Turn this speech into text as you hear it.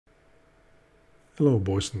Hello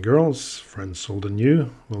boys and girls, friends old and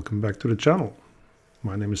new, welcome back to the channel.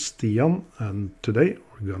 My name is Stian and today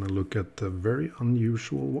we're gonna look at a very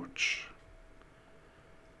unusual watch.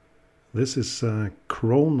 This is a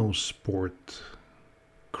Chronosport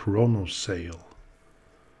Chronosail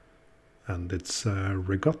and it's a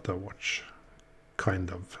Regatta watch,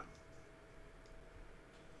 kind of.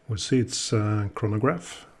 We see it's a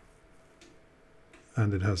chronograph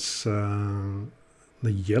and it has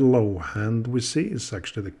the yellow hand we see is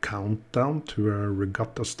actually the countdown to a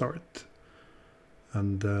regatta start.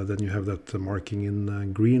 And then you have that marking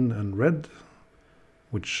in green and red,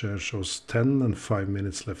 which shows 10 and 5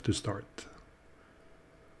 minutes left to start.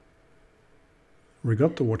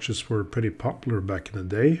 Regatta watches were pretty popular back in the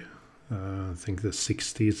day. I think the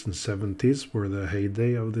 60s and 70s were the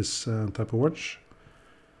heyday of this type of watch.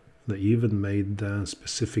 They even made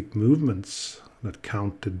specific movements that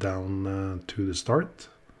counted down to the start.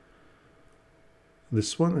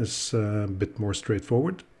 This one is a bit more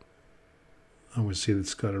straightforward. And we see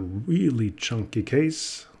it's got a really chunky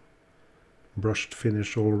case, brushed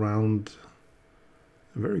finish all around,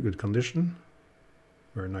 very good condition,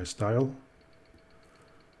 very nice dial.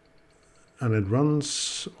 And it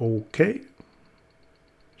runs okay.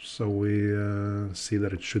 So we see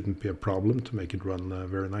that it shouldn't be a problem to make it run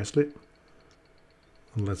very nicely.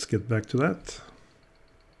 And let's get back to that.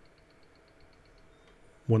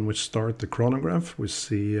 When we start the chronograph, we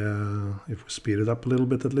see, if we speed it up a little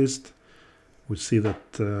bit at least, we see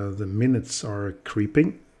that the minutes are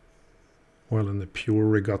creeping. While in the pure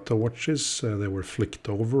regatta watches, they were flicked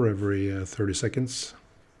over every 30 seconds.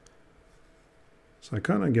 So I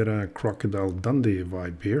kind of get a Crocodile Dundee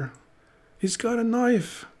vibe here. He's got a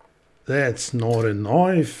knife! That's not a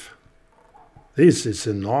knife! This is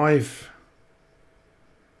a knife!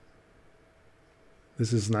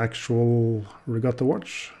 This is an actual regatta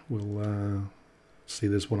watch. We'll see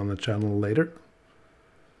this one on the channel later.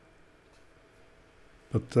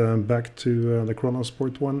 But back to the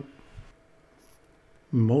Chronosport one.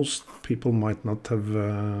 Most people might not have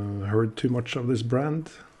heard too much of this brand,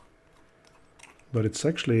 but it's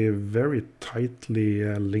actually very tightly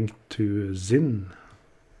linked to Sinn,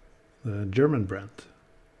 the German brand.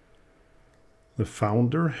 The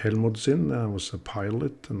founder, Helmut Sinn, was a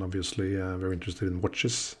pilot and obviously very interested in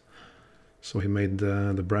watches. So he made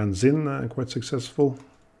the brand Sinn quite successful.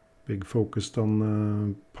 Big focused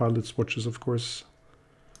on pilots' watches, of course.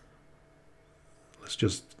 Let's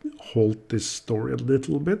just halt this story a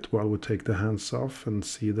little bit while we take the hands off and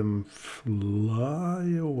see them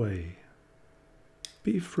fly away.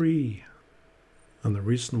 Be free. And the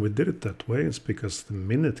reason we did it that way is because the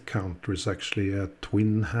minute counter is actually a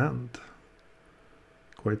twin hand.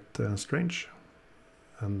 Quite strange.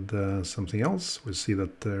 And something else, we see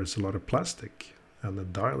that there's a lot of plastic and the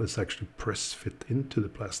dial is actually press fit into the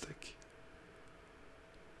plastic.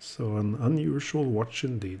 So an unusual watch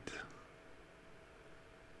indeed.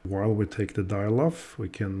 While we take the dial off, we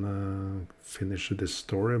can finish this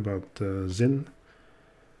story about Sinn.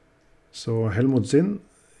 So Helmut Sinn,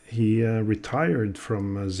 he retired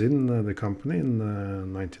from Sinn, the company, in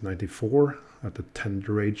 1994 at the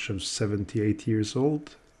tender age of 78 years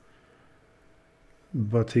old.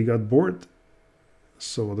 But he got bored,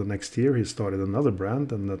 so the next year he started another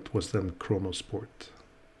brand, and that was then Chronosport.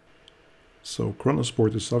 So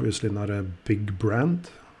Chronosport is obviously not a big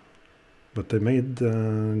brand, but they made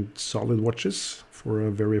solid watches for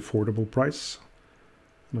a very affordable price.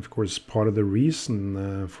 And of course part of the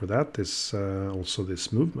reason for that is also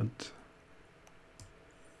this movement.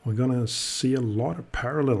 We're gonna see a lot of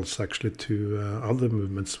parallels actually to other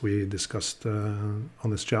movements we discussed on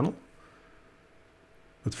this channel.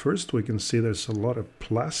 But first we can see there's a lot of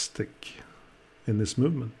plastic in this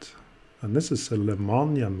movement. And this is a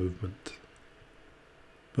Lemania movement.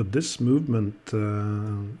 But this movement,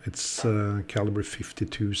 it's caliber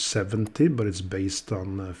 5270, but it's based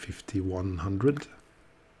on 5100.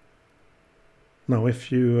 Now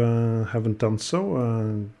if you haven't done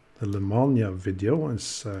so, the Lemania video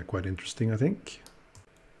is quite interesting, I think.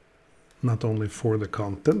 Not only for the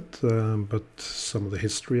content, but some of the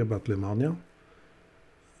history about Lemania.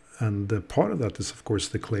 And part of that is of course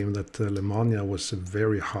the claim that Lemania was a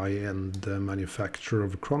very high-end manufacturer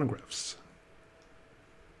of chronographs.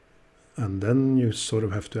 And then you sort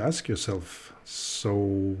of have to ask yourself,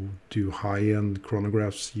 so do high-end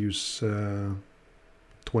chronographs use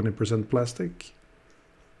 20% plastic?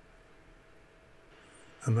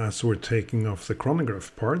 And as we're taking off the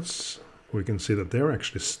chronograph parts, we can see that they're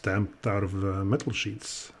actually stamped out of metal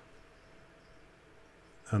sheets.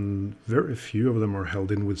 And very few of them are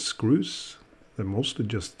held in with screws. They're mostly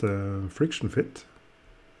just friction fit.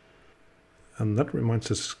 And that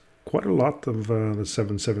reminds us quite a lot of the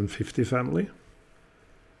 7750 family,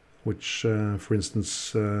 which, for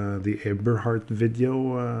instance, the Eberhardt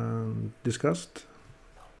video discussed.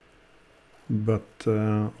 But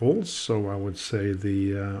also, I would say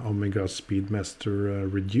the Omega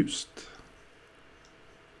Speedmaster Reduced,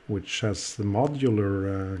 which has the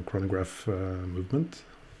modular chronograph movement,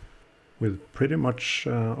 with pretty much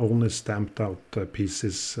only stamped out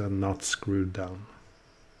pieces not screwed down.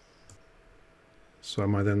 So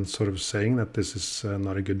am I then sort of saying that this is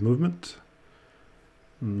not a good movement?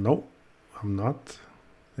 No, I'm not.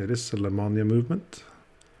 It is a Lemania movement.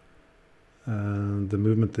 The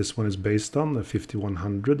movement this one is based on, the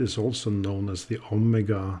 5100, is also known as the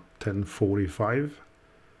Omega 1045,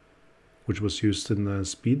 which was used in the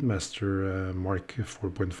Speedmaster Mark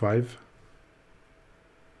 4.5.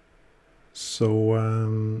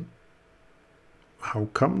 So how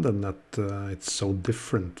come then that it's so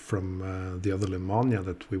different from the other Lemania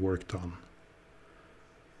that we worked on?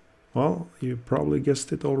 Well, you probably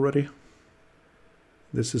guessed it already.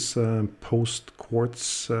 This is a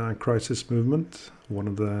post-quartz crisis movement, one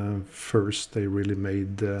of the first they really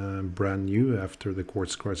made brand new after the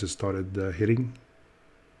quartz crisis started hitting.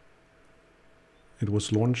 It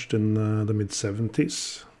was launched in the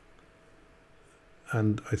mid-70s,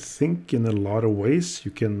 and I think in a lot of ways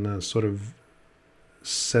you can sort of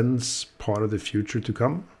sense part of the future to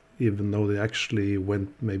come, even though they actually went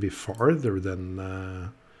maybe farther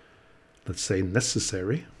than, let's say,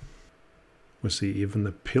 necessary. We see even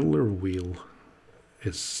the pillar wheel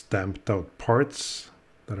is stamped out parts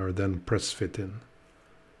that are then press fit in.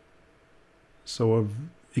 So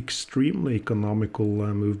an extremely economical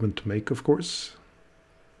movement to make, of course.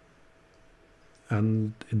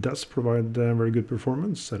 And it does provide very good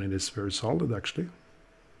performance, and it is very solid actually.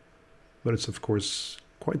 But it's of course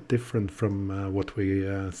quite different from what we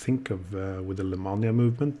think of with the Lemania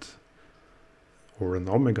movement, or an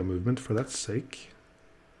Omega movement for that sake.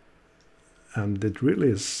 And it really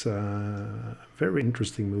is a very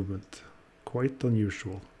interesting movement, quite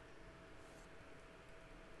unusual.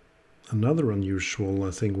 Another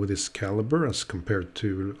unusual thing with this caliber as compared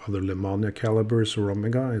to other Lemania calibers or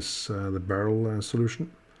Omega is the barrel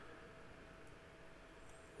solution.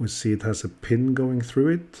 We see it has a pin going through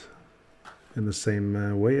it, in the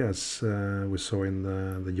same way as we saw in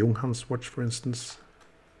the Junghans watch, for instance.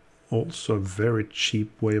 Also a very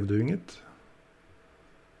cheap way of doing it.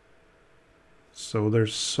 So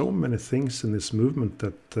there's so many things in this movement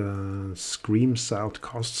that screams out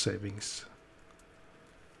cost savings.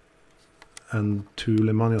 And to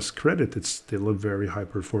Lemania's credit, it's still a very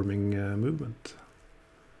high-performing movement.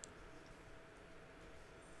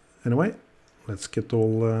 Anyway, let's get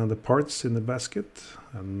all the parts in the basket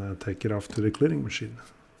and take it off to the cleaning machine.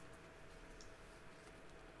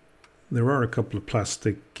 There are a couple of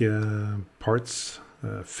plastic parts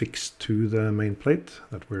fixed to the main plate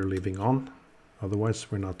that we're leaving on.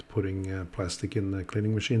 Otherwise, we're not putting plastic in the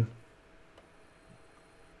cleaning machine.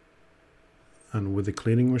 And with the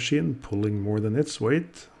cleaning machine pulling more than its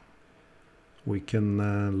weight, we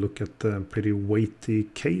can look at the pretty weighty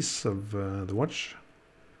case of the watch.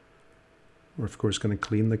 We're of course going to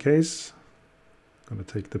clean the case. Going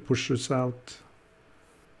to take the pushers out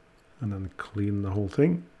and then clean the whole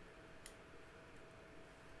thing.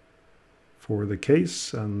 For the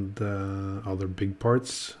case and other big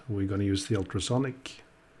parts, we're going to use the ultrasonic.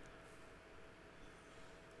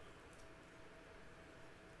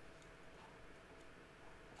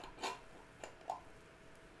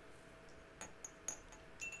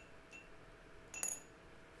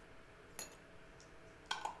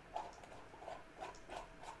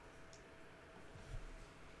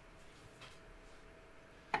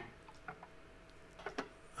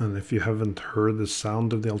 And if you haven't heard the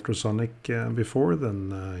sound of the ultrasonic before,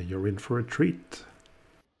 then you're in for a treat.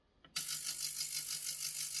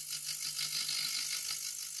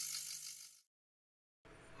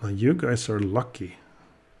 Now you guys are lucky,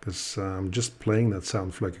 because I'm just playing that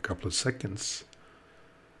sound for like a couple of seconds.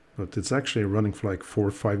 But it's actually running for like 4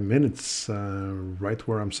 or 5 minutes right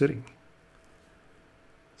where I'm sitting.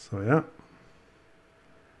 So yeah.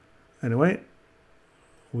 Anyway.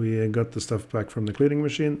 We got the stuff back from the cleaning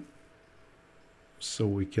machine, so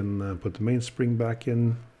we can put the mainspring back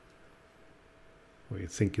in. We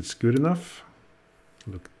think it's good enough.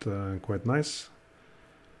 Looked quite nice.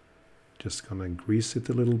 Just gonna grease it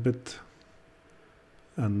a little bit.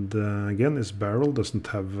 And again, this barrel doesn't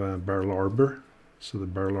have barrel arbor, so the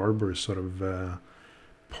barrel arbor is sort of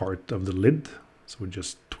part of the lid, so we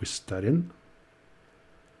just twist that in.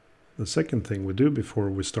 The second thing we do before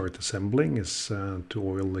we start assembling is to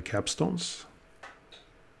oil the capstones.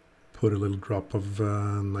 Put a little drop of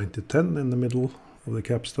 90-10 in the middle of the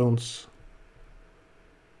capstones,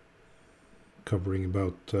 covering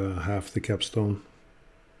about half the capstone.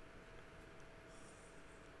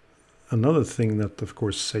 Another thing that of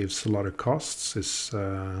course saves a lot of costs is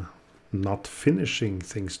not finishing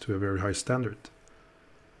things to a very high standard.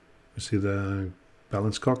 You see the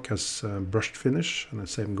balance cock has brushed finish, and the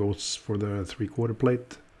same goes for the 3/4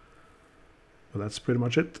 plate. But that's pretty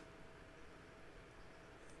much it.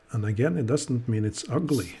 And again, it doesn't mean it's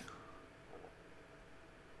ugly.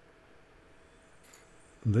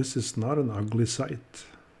 This is not an ugly sight,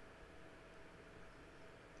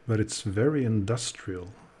 but it's very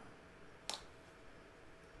industrial,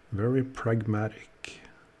 very pragmatic.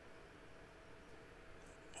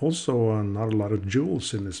 Also, not a lot of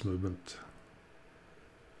jewels in this movement.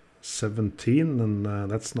 17, and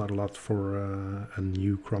that's not a lot for a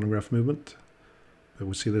new chronograph movement. But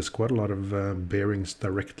we see there's quite a lot of bearings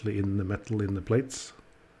directly in the metal in the plates.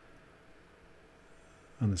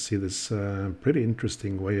 And I see this pretty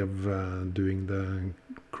interesting way of doing the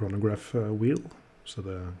chronograph wheel. So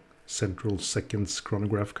the central seconds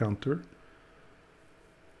chronograph counter.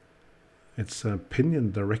 It's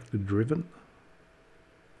pinion directly driven.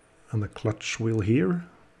 And the clutch wheel here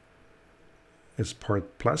is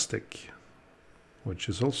part plastic, which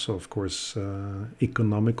is also, of course,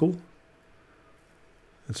 economical.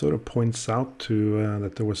 It sort of points out to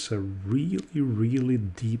that there was a really, really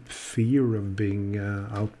deep fear of being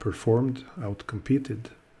outperformed,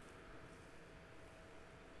 outcompeted.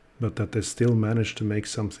 But that they still managed to make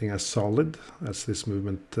something as solid as this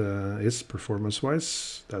movement is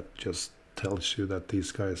performance-wise, that just tells you that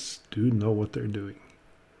these guys do know what they're doing.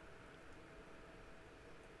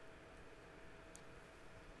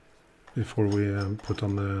 Before we put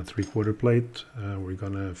on the 3/4 plate, we're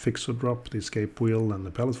gonna fix or drop the escape wheel and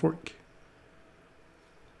the pallet fork.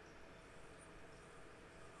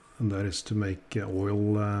 And that is to make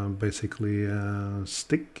oil basically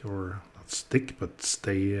stick, or not stick, but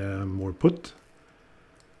stay more put.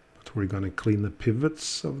 But we're gonna clean the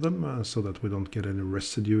pivots of them so that we don't get any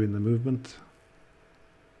residue in the movement.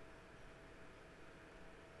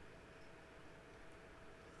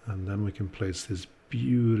 And then we can place this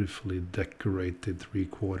beautifully decorated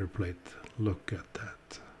 3/4 plate. Look at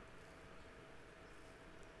that.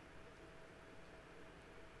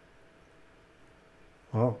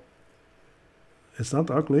 Wow. It's not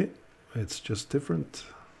ugly, it's just different.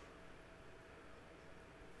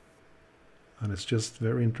 And it's just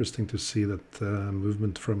very interesting to see that the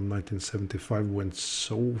movement from 1975 went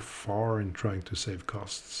so far in trying to save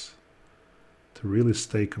costs. To really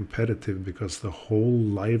stay competitive, because the whole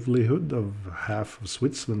livelihood of half of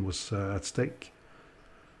Switzerland was at stake.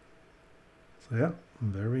 So yeah,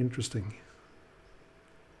 very interesting.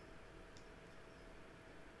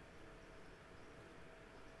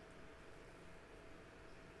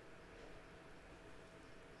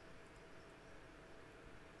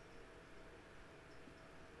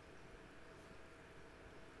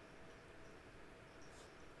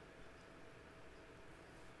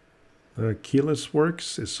 The keyless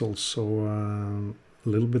works is also a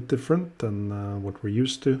little bit different than what we're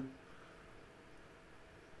used to.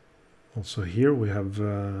 Also here we have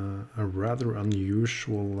a rather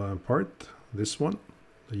unusual part. This one,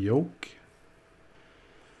 the yoke,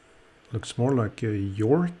 looks more like a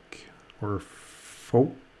york or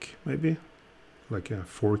fork, maybe, like a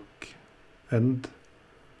fork end.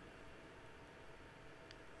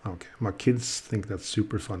 Okay, my kids think that's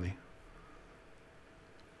super funny.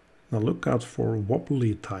 Now look out for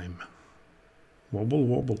wobbly time. Wobble,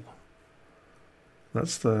 wobble.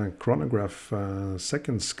 That's the chronograph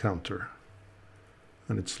seconds counter.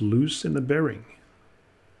 And it's loose in the bearing.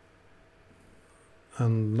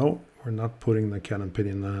 And no, we're not putting the cannon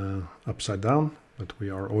pinion upside down, but we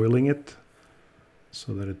are oiling it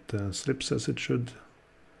so that it slips as it should.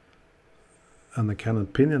 And the cannon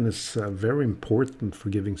pinion is very important for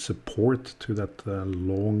giving support to that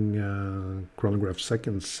long chronograph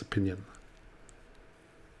seconds pinion.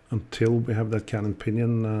 Until we have that cannon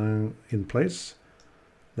pinion in place,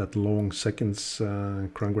 that long seconds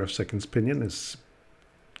chronograph seconds pinion is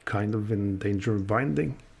kind of in danger of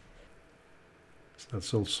binding. So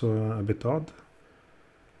that's also a bit odd.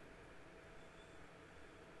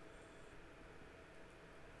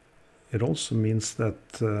 It also means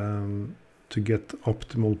that to get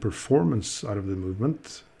optimal performance out of the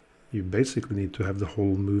movement, you basically need to have the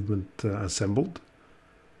whole movement assembled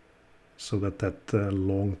so that that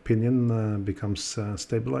long pinion becomes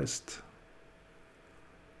stabilized.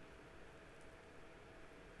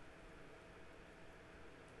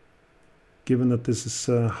 Given that this is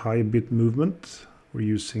a high bit movement, We're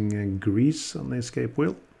using grease on the escape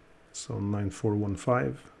wheel, so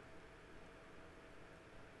 9415.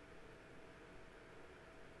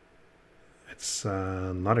 It's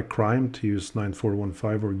not a crime to use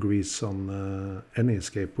 9415 or grease on any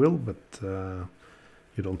escape wheel, but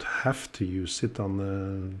you don't have to use it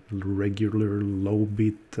on regular low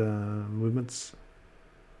beat movements.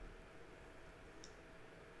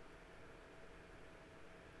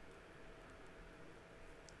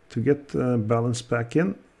 To get balance back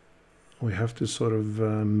in, we have to sort of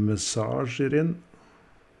massage it in.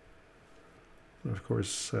 Of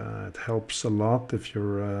course, it helps a lot if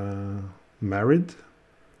you're married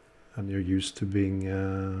and you're used to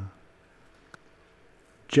being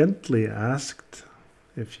gently asked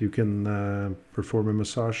if you can perform a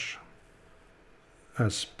massage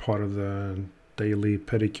as part of the daily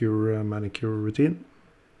pedicure manicure routine.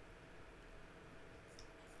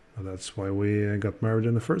 And that's why we got married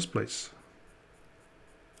in the first place.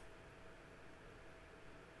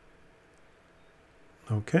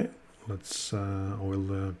 Okay, let's oil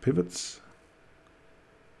the pivots.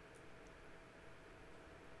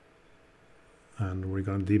 And we're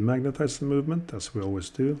going to demagnetize the movement, as we always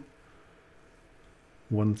do.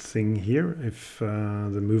 One thing here, if the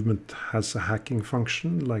movement has a hacking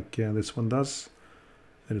function like this one does,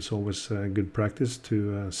 it is always good practice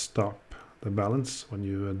to stop the balance when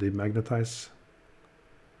you demagnetize.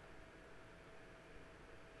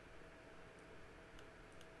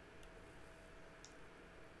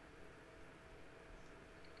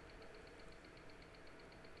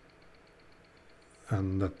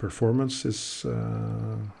 And that performance is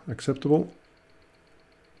acceptable.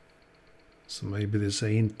 So maybe this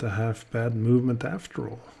ain't a half bad movement after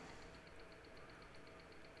all.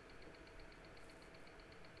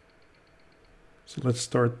 So let's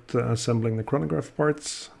start assembling the chronograph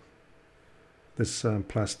parts. This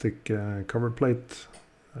plastic cover plate,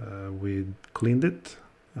 we cleaned it,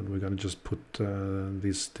 and we're going to just put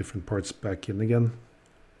these different parts back in again.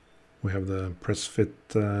 We have the press fit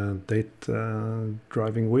date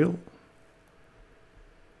driving wheel,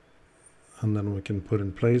 and then we can put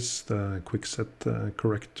in place the quick set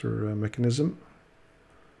corrector mechanism,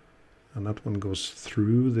 and that one goes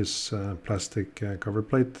through this plastic cover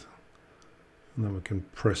plate. And then we can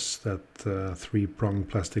press that three-prong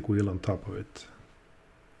plastic wheel on top of it.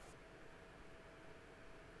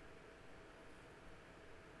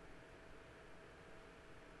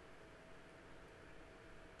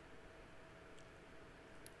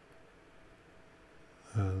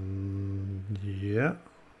 And yeah,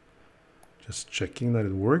 just checking that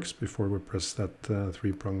it works before we press that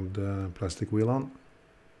three-pronged plastic wheel on.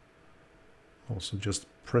 Also just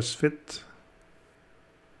press fit.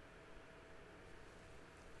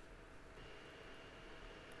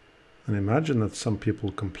 And imagine that some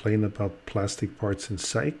people complain about plastic parts in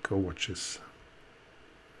Seiko watches.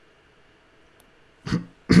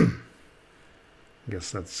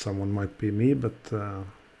 Guess that someone might be me, but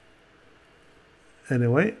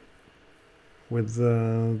anyway, with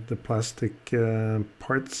the plastic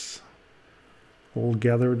parts all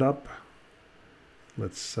gathered up,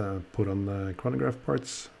 let's put on the chronograph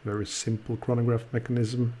parts. Very simple chronograph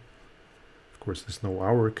mechanism. Of course, there's no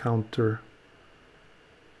hour counter.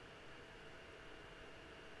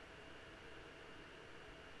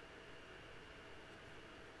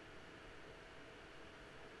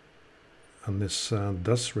 And this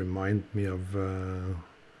does remind me of the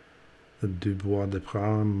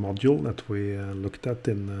Dubois-Deprat module that we looked at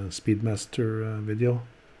in the Speedmaster video.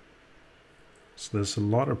 So there's a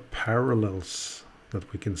lot of parallels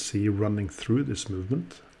that we can see running through this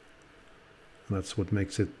movement. And that's what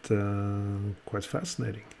makes it quite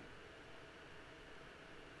fascinating.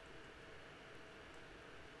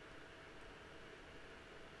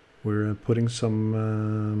 We're putting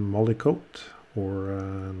some moly coat or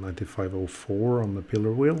 9504 on the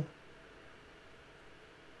pillar wheel,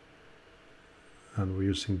 and we're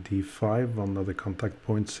using D5 on the other contact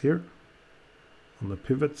points here on the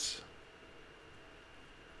pivots.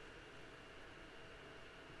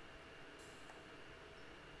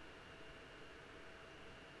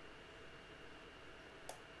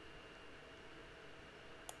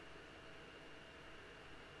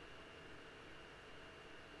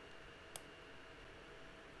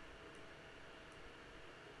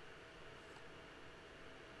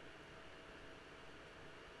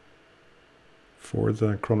 For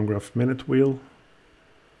the chronograph minute wheel,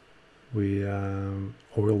 we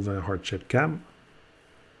oil the heart-shaped cam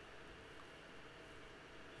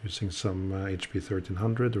using some HP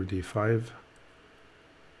 1300 or D5.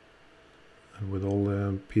 And with all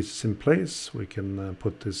the pieces in place, we can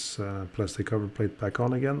put this plastic cover plate back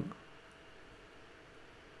on again.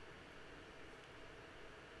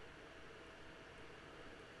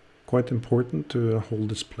 quite important to hold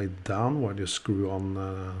this plate down while you screw on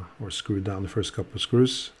or screw down the first couple of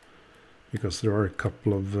screws, because there are a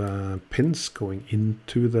couple of pins going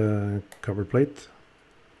into the cover plate,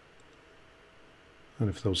 and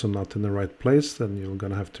if those are not in the right place, then you're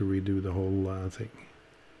gonna have to redo the whole thing.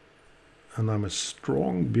 And I'm a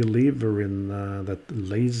strong believer in that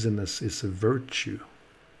laziness is a virtue.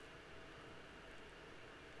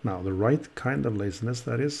 Now, the right kind of laziness,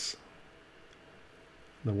 that is,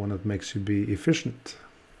 the one that makes you be efficient.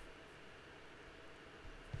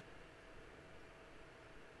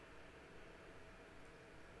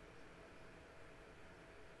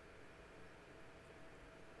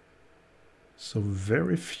 So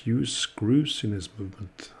very few screws in this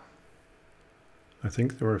movement. I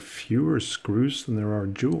think there are fewer screws than there are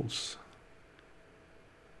jewels.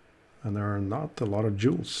 And there are not a lot of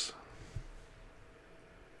jewels.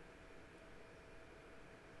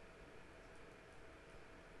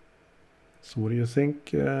 So what do you think,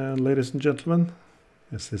 ladies and gentlemen?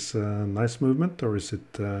 Is this a nice movement, or is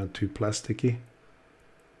it too plasticky?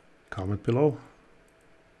 Comment below.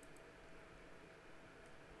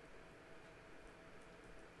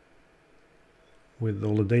 With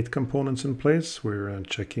all the date components in place, we're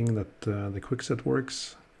checking that the quickset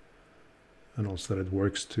works, and also that it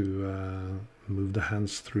works to move the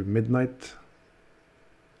hands through midnight.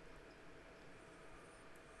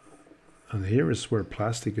 And here is where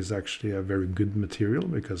plastic is actually a very good material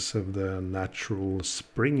because of the natural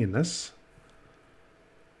springiness.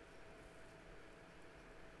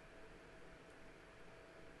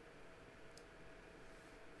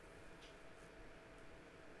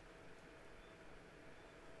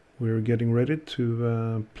 We're getting ready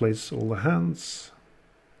to place all the hands.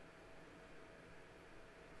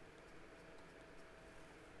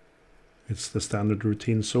 It's the standard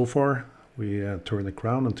routine so far. We turn the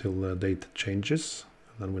crown until the date changes,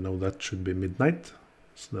 and then we know that should be midnight.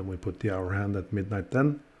 So then we put the hour hand at midnight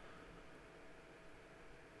then.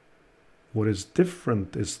 What is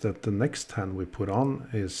different is that the next hand we put on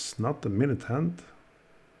is not the minute hand.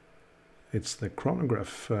 It's the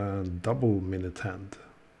chronograph double minute hand.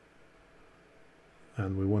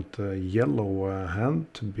 And we want the yellow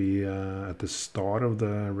hand to be at the start of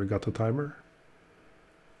the regatta timer.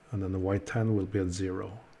 And then the white hand will be at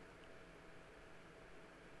 0.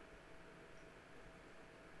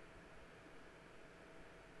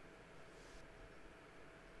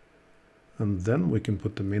 And then we can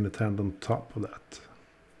put the minute hand on top of that.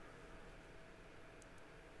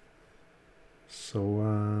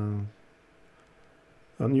 So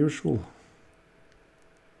unusual.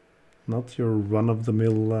 Not your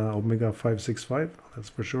run-of-the-mill Omega 565, that's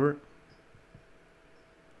for sure.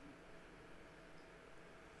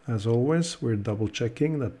 As always, we're double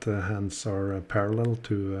checking that the hands are parallel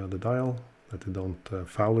to the dial, that they don't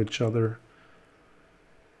foul each other.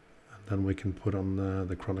 Then we can put on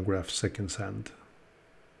the chronograph seconds hand.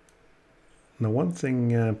 Now, one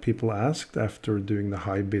thing people asked after doing the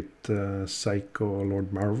high bit Psycho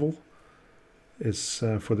Lord Marvel is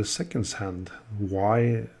for the seconds hand,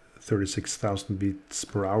 why 36,000 beats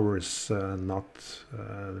per hour is not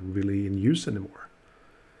really in use anymore.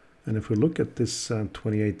 And if we look at this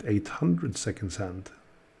 28,800 seconds hand,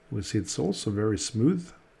 we see it's also very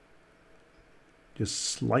smooth. Just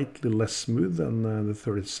slightly less smooth than the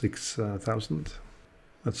 36,000.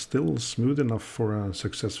 That's still smooth enough for a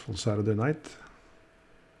successful Saturday night.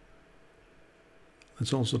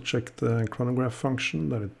 Let's also check the chronograph function,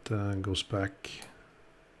 that it goes back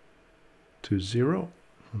to 0,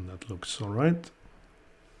 and that looks all right.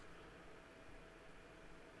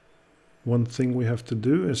 One thing we have to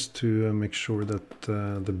do is to make sure that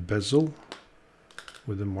the bezel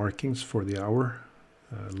with the markings for the hour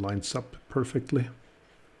lines up perfectly.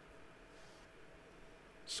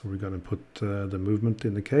 So we're going to put the movement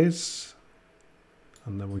in the case,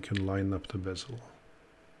 and then we can line up the bezel.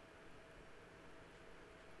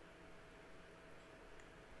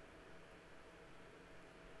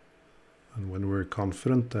 And when we're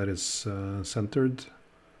confident that it's centered,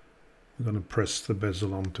 we're going to press the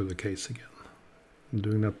bezel onto the case again. I'm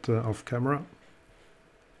doing that off camera.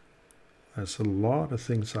 There's a lot of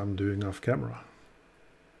things I'm doing off camera.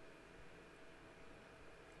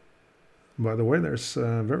 By the way, there's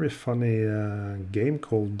a very funny game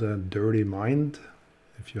called Dirty Mind.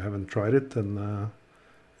 If you haven't tried it, then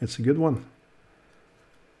it's a good one.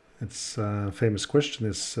 Its famous question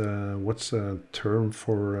is, what's a term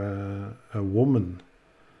for a woman?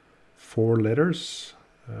 4 letters,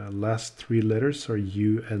 last 3 letters are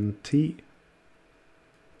UNT.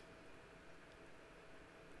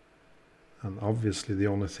 And obviously the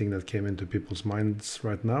only thing that came into people's minds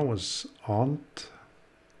right now was aunt.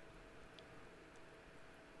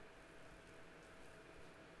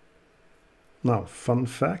 Now, fun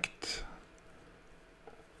fact,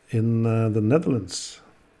 in the Netherlands,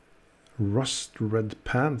 rust red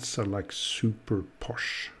pants are like super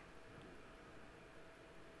posh.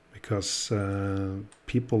 Because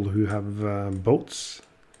people who have boats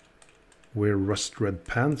wear rust red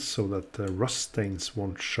pants so that rust stains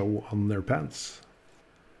won't show on their pants.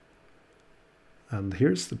 And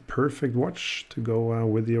here's the perfect watch to go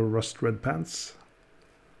with your rust red pants.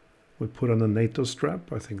 We put on a NATO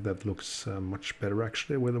strap. I think that looks much better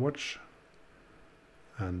actually with the watch.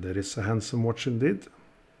 And it is a handsome watch indeed.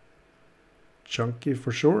 Chunky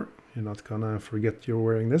for sure. You're not gonna forget you're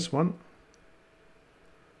wearing this one.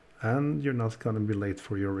 And you're not gonna be late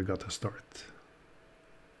for your regatta start.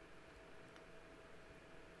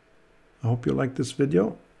 I hope you liked this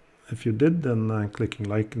video. If you did, then clicking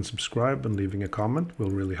like and subscribe and leaving a comment will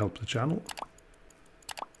really help the channel.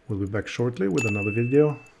 We'll be back shortly with another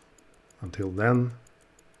video. Until then,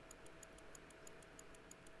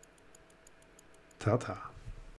 ta-ta.